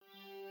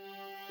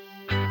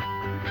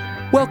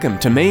Welcome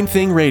to Main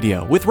Thing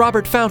Radio with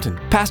Robert Fountain,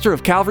 pastor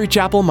of Calvary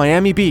Chapel,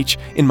 Miami Beach,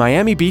 in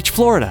Miami Beach,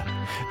 Florida.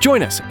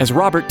 Join us as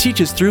Robert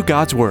teaches through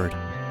God's Word.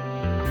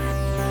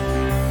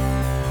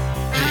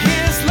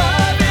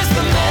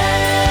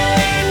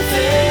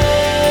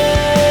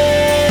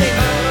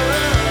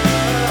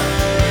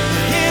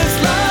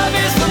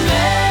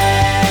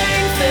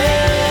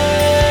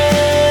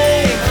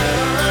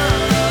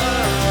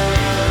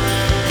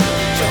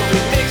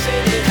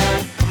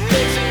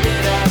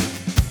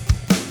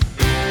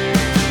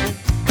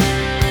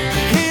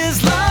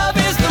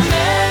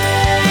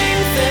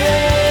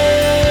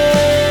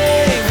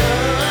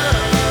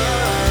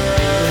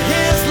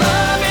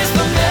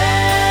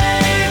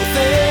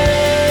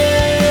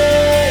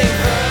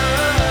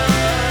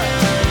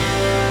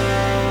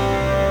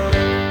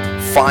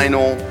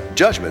 Final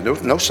judgment. There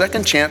was no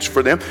second chance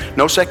for them.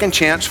 No second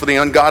chance for the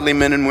ungodly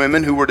men and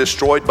women who were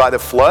destroyed by the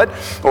flood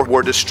or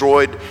were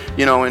destroyed,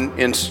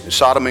 in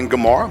Sodom and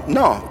Gomorrah.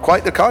 No,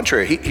 quite the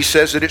contrary. He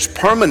says that it's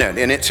permanent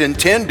and it's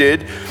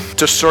intended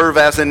to serve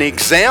as an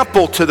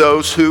example to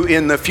those who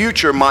in the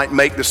future might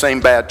make the same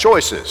bad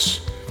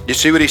choices. You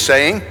see what he's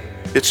saying?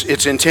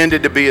 It's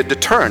intended to be a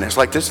deterrent. It's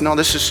like this. No,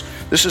 this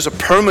is a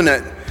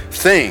permanent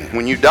thing.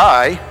 When you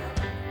die,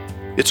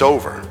 it's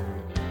over.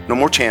 No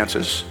more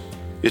chances.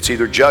 It's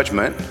either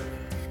judgment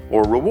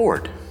or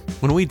reward.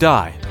 When we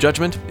die,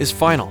 judgment is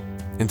final.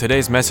 In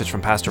today's message from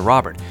Pastor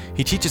Robert,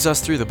 he teaches us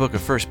through the book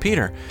of 1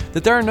 Peter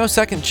that there are no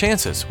second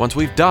chances once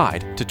we've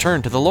died to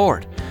turn to the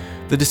Lord.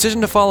 The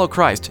decision to follow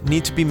Christ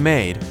needs to be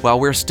made while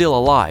we're still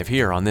alive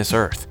here on this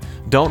earth.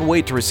 Don't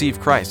wait to receive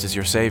Christ as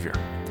your Savior.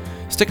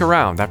 Stick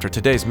around after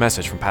today's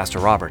message from Pastor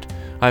Robert.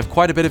 I have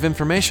quite a bit of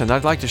information that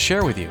I'd like to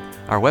share with you.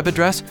 Our web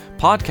address,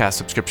 podcast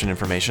subscription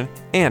information,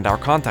 and our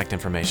contact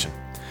information.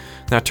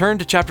 Now turn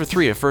to chapter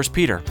 3 of 1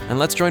 Peter, and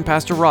let's join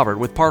Pastor Robert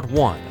with part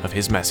 1 of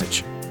his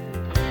message.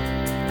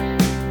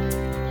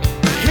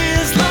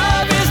 His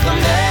love is the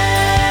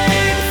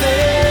main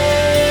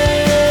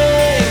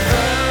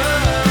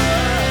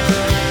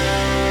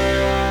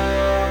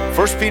thing.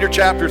 1 Peter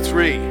chapter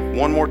 3,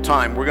 one more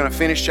time. We're going to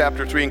finish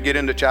chapter 3 and get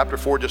into chapter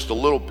 4 just a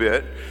little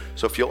bit.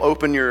 So if you'll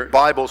open your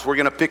Bibles, we're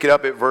going to pick it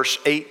up at verse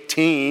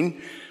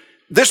 18.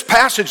 This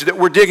passage that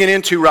we're digging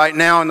into right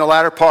now in the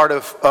latter part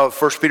of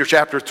 1 Peter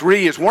chapter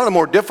 3 is one of the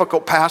more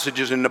difficult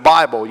passages in the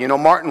Bible.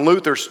 Martin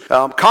Luther's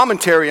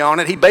commentary on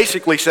it, he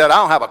basically said, I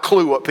don't have a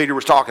clue what Peter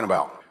was talking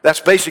about.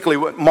 That's basically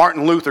what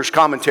Martin Luther's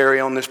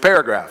commentary on this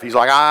paragraph. He's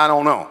like, I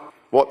don't know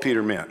what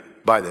Peter meant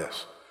by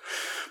this.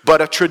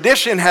 But a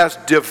tradition has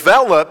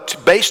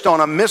developed based on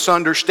a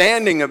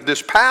misunderstanding of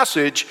this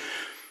passage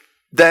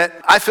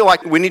that I feel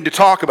like we need to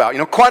talk about.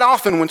 Quite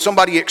often when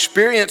somebody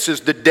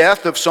experiences the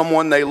death of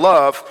someone they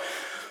love,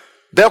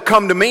 they'll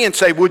come to me and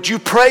say, would you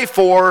pray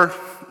for,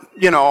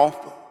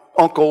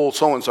 Uncle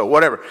so-and-so,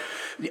 whatever.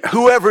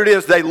 Whoever it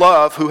is they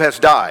love who has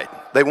died.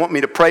 They want me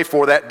to pray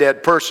for that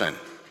dead person.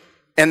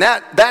 And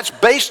that's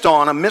based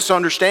on a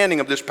misunderstanding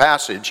of this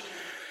passage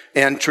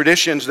and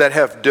traditions that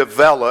have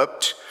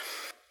developed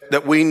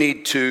that we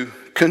need to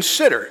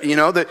consider.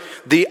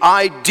 The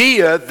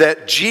idea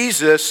that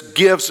Jesus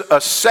gives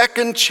a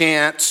second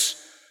chance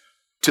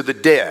to the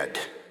dead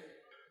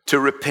to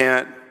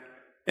repent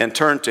and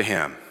turn to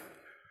Him.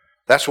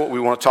 That's what we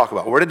want to talk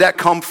about. Where did that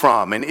come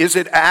from? And is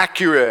it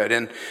accurate?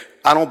 And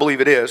I don't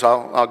believe it is.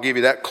 I'll give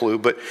you that clue.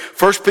 But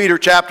 1 Peter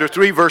chapter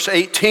 3 verse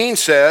 18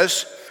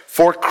 says,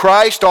 for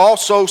Christ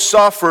also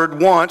suffered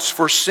once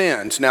for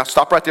sins. Now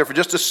stop right there for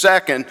just a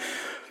second.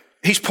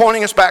 He's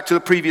pointing us back to the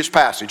previous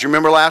passage. You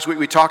remember last week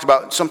we talked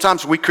about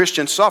sometimes we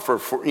Christians suffer,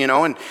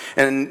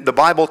 and the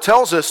Bible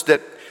tells us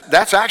that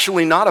that's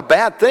actually not a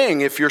bad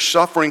thing if you're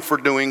suffering for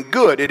doing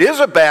good. It is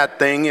a bad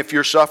thing if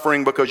you're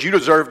suffering because you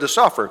deserve to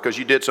suffer because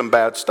you did some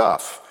bad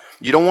stuff.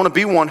 You don't want to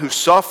be one who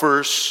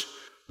suffers.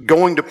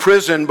 Going to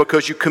prison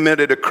because you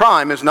committed a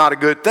crime is not a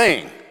good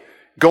thing.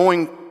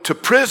 Going to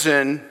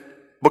prison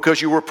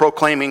because you were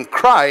proclaiming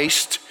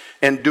Christ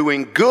and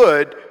doing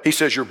good, he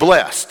says you're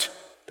blessed.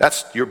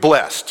 You're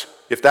blessed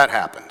if that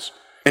happens.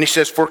 And he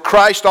says, for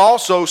Christ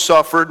also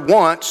suffered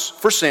once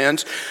for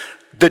sins,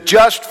 the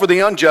just for the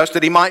unjust,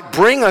 that he might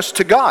bring us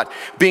to God,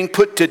 being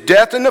put to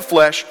death in the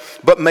flesh,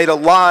 but made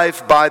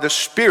alive by the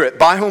Spirit,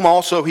 by whom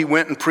also he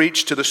went and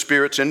preached to the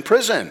spirits in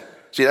prison.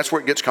 See, that's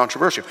where it gets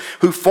controversial.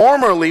 Who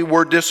formerly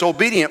were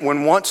disobedient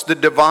when once the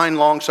divine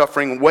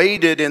long-suffering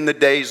waited in the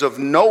days of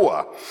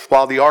Noah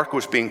while the ark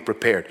was being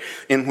prepared,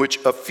 in which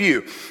a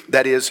few,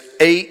 that is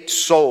 8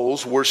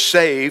 souls, were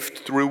saved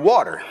through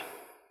water.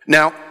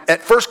 Now,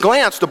 at first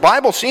glance, the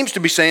Bible seems to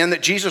be saying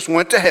that Jesus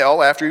went to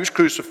hell after he was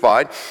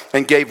crucified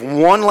and gave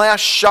one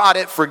last shot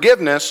at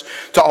forgiveness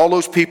to all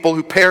those people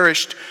who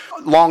perished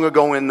long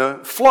ago in the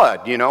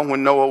flood,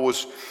 when Noah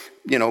was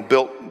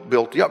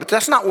built up. But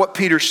that's not what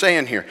Peter's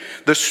saying here.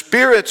 The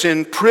spirits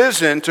in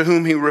prison to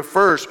whom he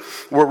refers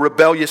were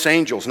rebellious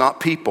angels, not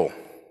people.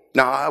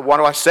 Now, why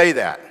do I say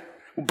that?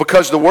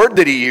 Because the word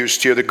that he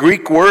used here, the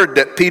Greek word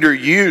that Peter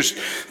used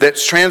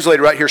that's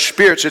translated right here,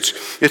 spirits,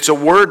 it's a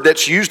word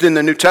that's used in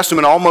the New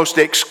Testament almost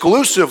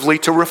exclusively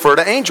to refer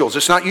to angels.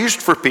 It's not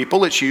used for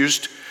people, it's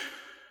used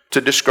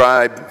to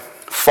describe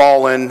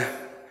fallen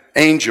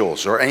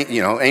angels, or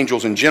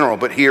angels in general,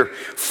 but here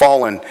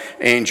fallen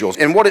angels.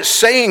 And what it's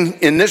saying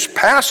in this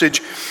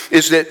passage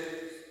is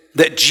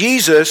that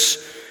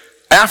Jesus,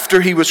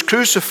 after he was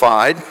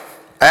crucified,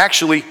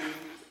 actually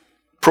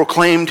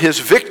proclaimed his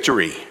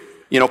victory.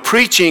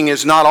 Preaching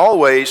is not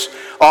always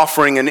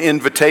offering an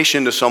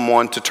invitation to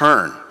someone to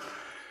turn.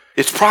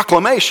 It's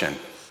proclamation.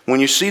 When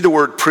you see the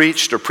word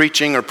preached or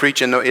preaching or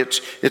preaching,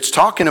 it's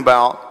talking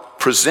about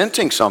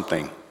presenting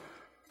something,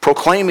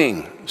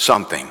 proclaiming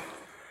something.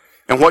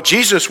 And what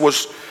Jesus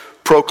was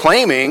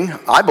proclaiming,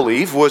 I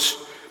believe, was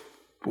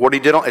what he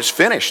did. It's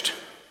finished.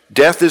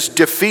 Death is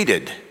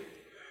defeated.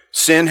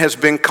 Sin has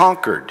been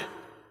conquered.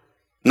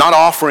 Not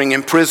offering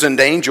imprisoned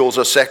angels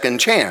a second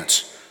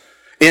chance.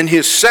 In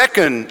his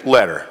second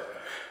letter,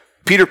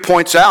 Peter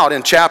points out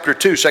in chapter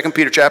 2, 2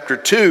 Peter chapter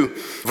 2,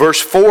 verse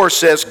 4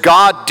 says,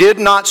 God did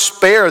not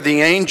spare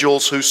the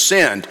angels who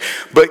sinned,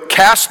 but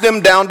cast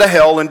them down to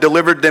hell and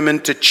delivered them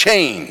into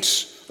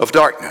chains of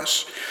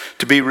darkness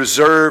to be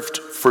reserved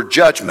for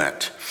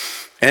judgment,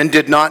 and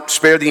did not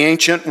spare the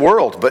ancient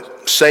world,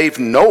 but saved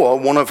Noah,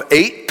 one of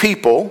 8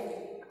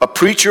 people, a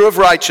preacher of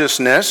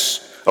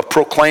righteousness, a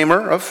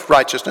proclaimer of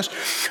righteousness,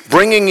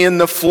 bringing in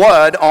the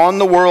flood on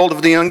the world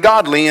of the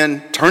ungodly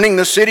and turning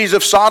the cities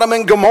of Sodom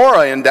and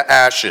Gomorrah into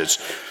ashes,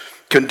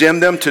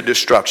 condemned them to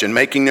destruction,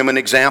 making them an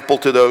example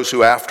to those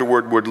who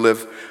afterward would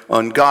live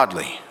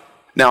ungodly.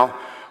 Now,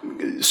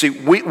 see,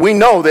 we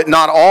know that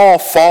not all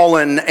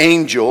fallen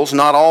angels,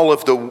 not all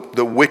of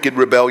the wicked,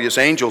 rebellious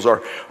angels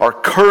are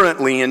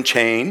currently in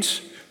chains.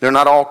 They're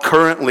not all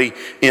currently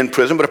in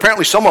prison, but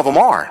apparently some of them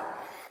are.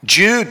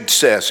 Jude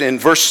says in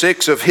verse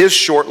 6 of his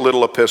short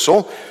little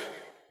epistle,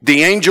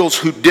 the angels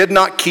who did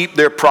not keep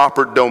their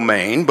proper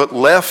domain, but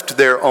left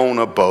their own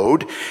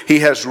abode, he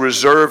has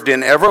reserved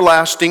in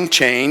everlasting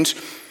chains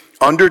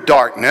under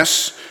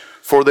darkness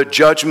for the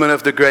judgment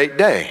of the great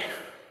day.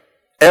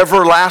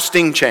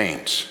 Everlasting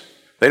chains.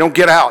 They don't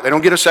get out. They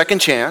don't get a second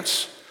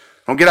chance.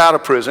 They don't get out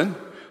of prison.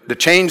 The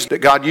chains that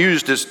God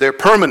used, they're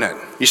permanent.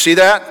 You see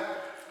that?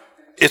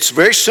 It's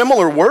very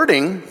similar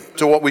wording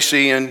to what we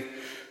see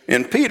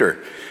in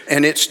Peter.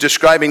 And it's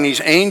describing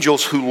these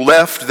angels who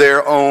left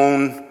their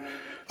own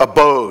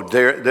abode.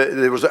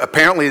 There was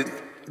apparently,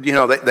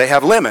 they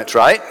have limits,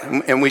 right?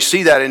 And we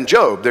see that in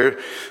Job. There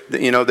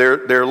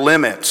are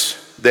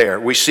limits there.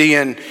 We see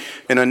in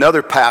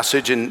another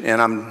passage, and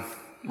I'm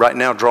right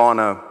now drawing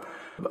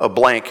a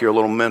blank here, a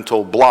little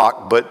mental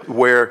block, but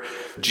where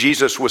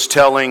Jesus was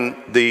telling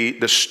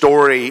the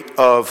story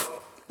of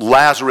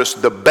Lazarus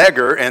the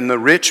beggar and the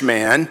rich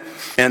man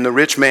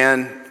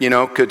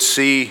could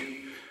see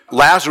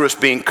Lazarus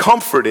being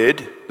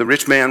comforted. The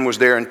rich man was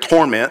there in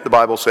torment, the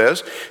Bible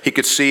says. He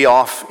could see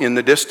off in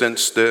the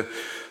distance the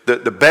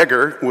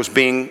beggar was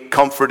being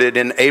comforted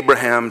in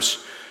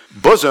Abraham's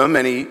bosom,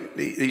 and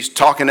he's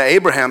talking to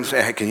Abraham,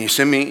 saying, hey, can you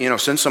send me,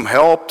 send some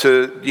help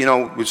to,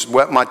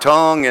 wet my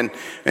tongue? And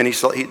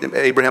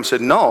Abraham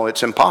said, no,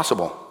 it's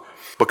impossible,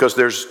 because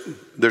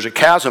there's a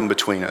chasm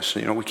between us.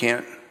 We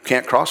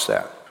can't cross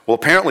that. Well,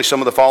 apparently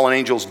some of the fallen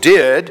angels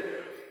did,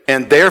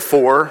 and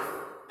therefore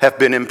have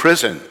been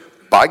imprisoned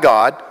by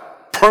God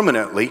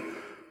permanently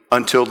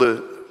until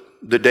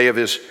the day of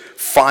his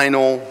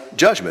final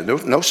judgment.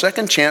 No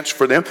second chance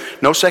for them.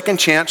 No second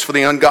chance for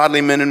the ungodly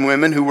men and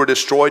women who were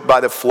destroyed by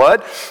the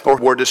flood or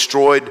were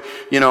destroyed,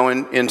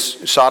 in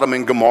Sodom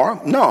and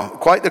Gomorrah. No,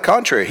 quite the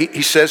contrary.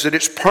 He says that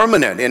it's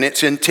permanent, and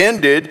it's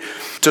intended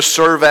to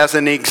serve as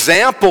an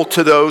example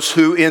to those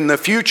who in the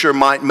future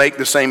might make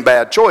the same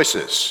bad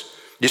choices.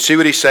 You see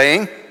what he's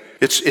saying?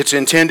 It's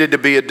intended to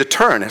be a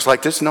deterrent. It's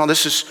like this. No,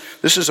 this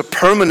is a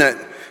permanent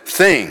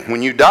thing.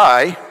 When you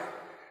die,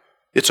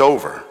 it's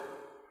over.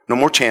 No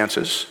more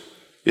chances.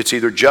 It's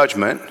either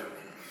judgment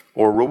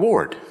or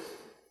reward.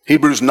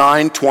 Hebrews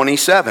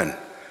 9:27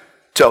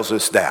 tells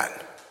us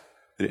that.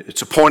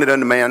 It's appointed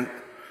unto man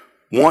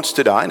once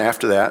to die, and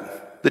after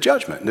that, the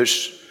judgment.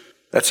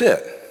 That's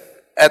it.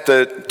 At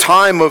the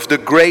time of the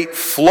great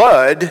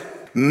flood,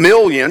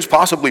 millions,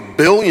 possibly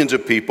billions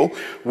of people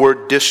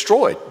were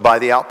destroyed by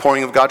the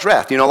outpouring of God's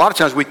wrath. A lot of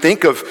times we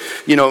think of,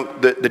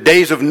 the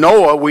days of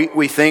Noah,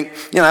 we think,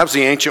 that was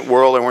the ancient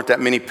world. There weren't that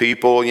many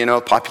people,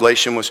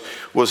 population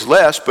was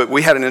less. But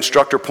we had an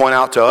instructor point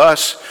out to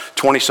us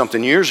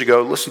 20-something years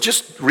ago, listen,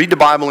 just read the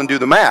Bible and do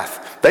the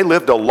math. They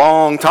lived a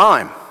long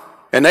time,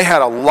 and they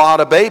had a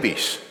lot of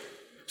babies.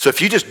 So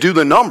if you just do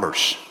the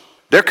numbers,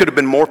 there could have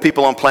been more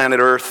people on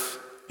planet Earth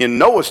in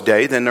Noah's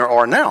day than there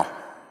are now.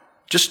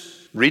 Just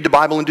read the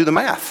Bible and do the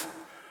math.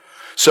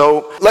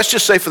 So let's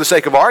just say, for the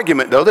sake of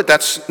argument, though, that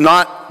that's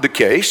not the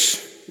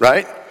case,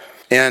 right?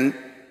 And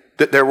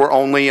that there were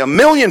only 1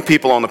 million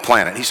people on the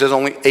planet. He says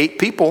only 8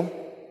 people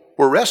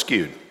were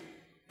rescued.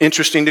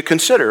 Interesting to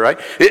consider, right?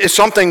 It's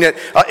something that,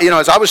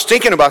 as I was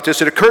thinking about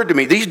this, it occurred to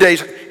me. These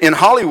days in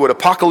Hollywood,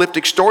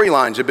 apocalyptic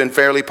storylines have been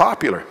fairly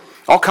popular.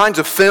 All kinds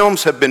of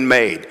films have been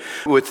made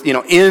with,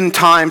 end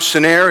time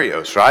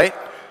scenarios, right?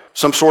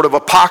 Some sort of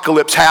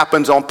apocalypse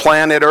happens on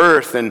planet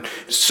Earth and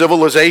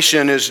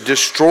civilization is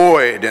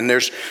destroyed and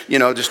there's,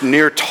 just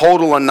near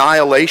total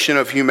annihilation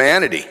of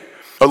humanity.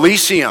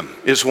 Elysium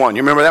is one.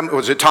 You remember that?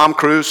 Was it Tom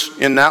Cruise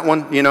in that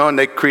one? And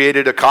they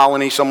created a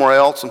colony somewhere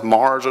else,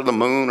 Mars or the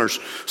moon or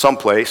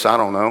someplace, I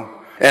don't know.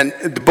 And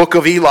the Book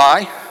of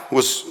Eli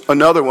was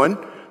another one.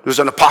 There's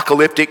an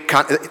apocalyptic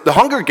the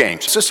Hunger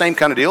Games. It's the same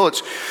kind of deal.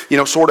 It's,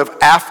 sort of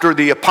after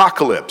the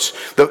apocalypse.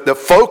 The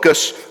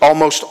focus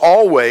almost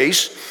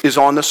always is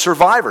on the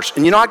survivors.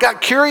 And I got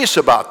curious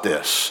about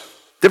this.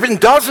 There have been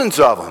dozens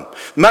of them.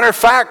 Matter of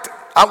fact,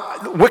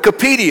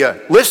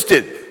 Wikipedia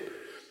listed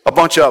a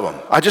bunch of them.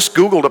 I just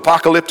Googled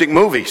apocalyptic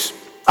movies.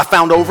 I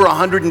found over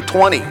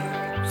 120.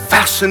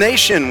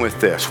 Fascination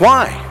with this.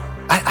 Why?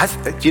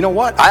 You know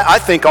what? I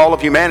think all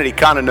of humanity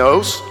kind of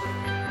knows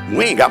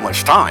we ain't got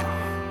much time.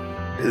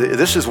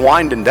 This is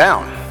winding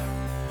down.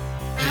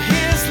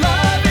 His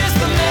love is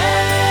the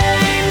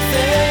main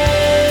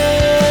thing.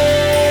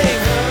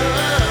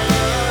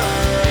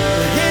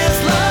 His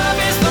love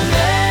is the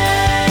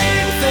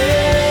main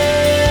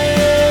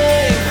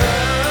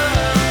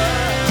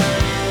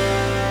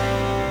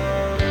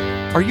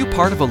thing. Are you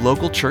part of a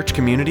local church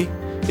community?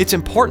 It's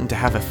important to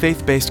have a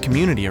faith-based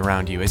community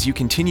around you as you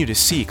continue to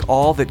seek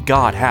all that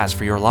God has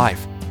for your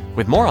life.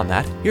 With more on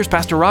that, here's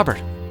Pastor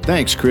Robert.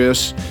 Thanks,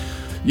 Chris.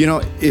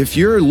 If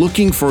you're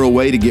looking for a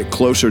way to get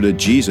closer to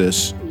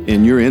Jesus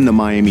and you're in the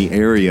Miami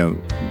area,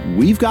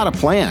 we've got a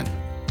plan.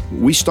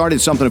 We started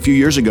something a few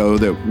years ago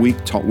that we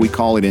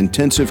call it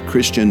Intensive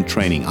Christian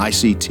Training,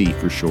 ICT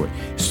for short.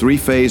 It's 3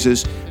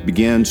 phases.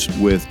 Begins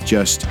with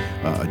just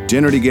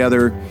dinner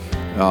together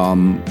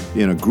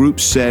in a group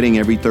setting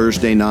every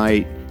Thursday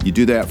night. You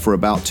do that for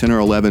about 10 or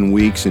 11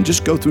 weeks and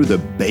just go through the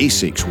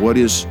basics. What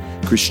is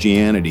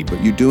Christianity?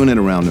 But you're doing it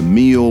around a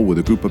meal with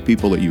a group of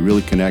people that you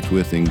really connect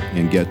with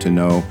and get to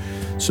know.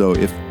 So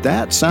if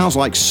that sounds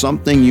like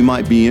something you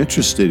might be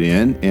interested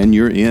in and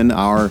you're in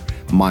our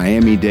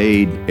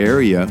Miami-Dade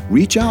area,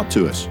 reach out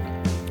to us.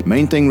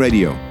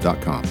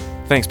 MainThingRadio.com.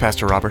 Thanks,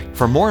 Pastor Robert.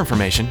 For more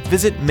information,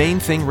 visit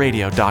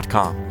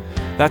MainThingRadio.com.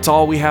 That's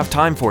all we have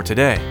time for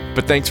today,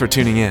 but thanks for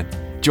tuning in.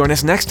 Join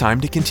us next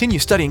time to continue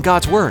studying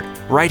God's Word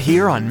right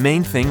here on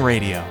Main Thing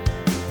Radio.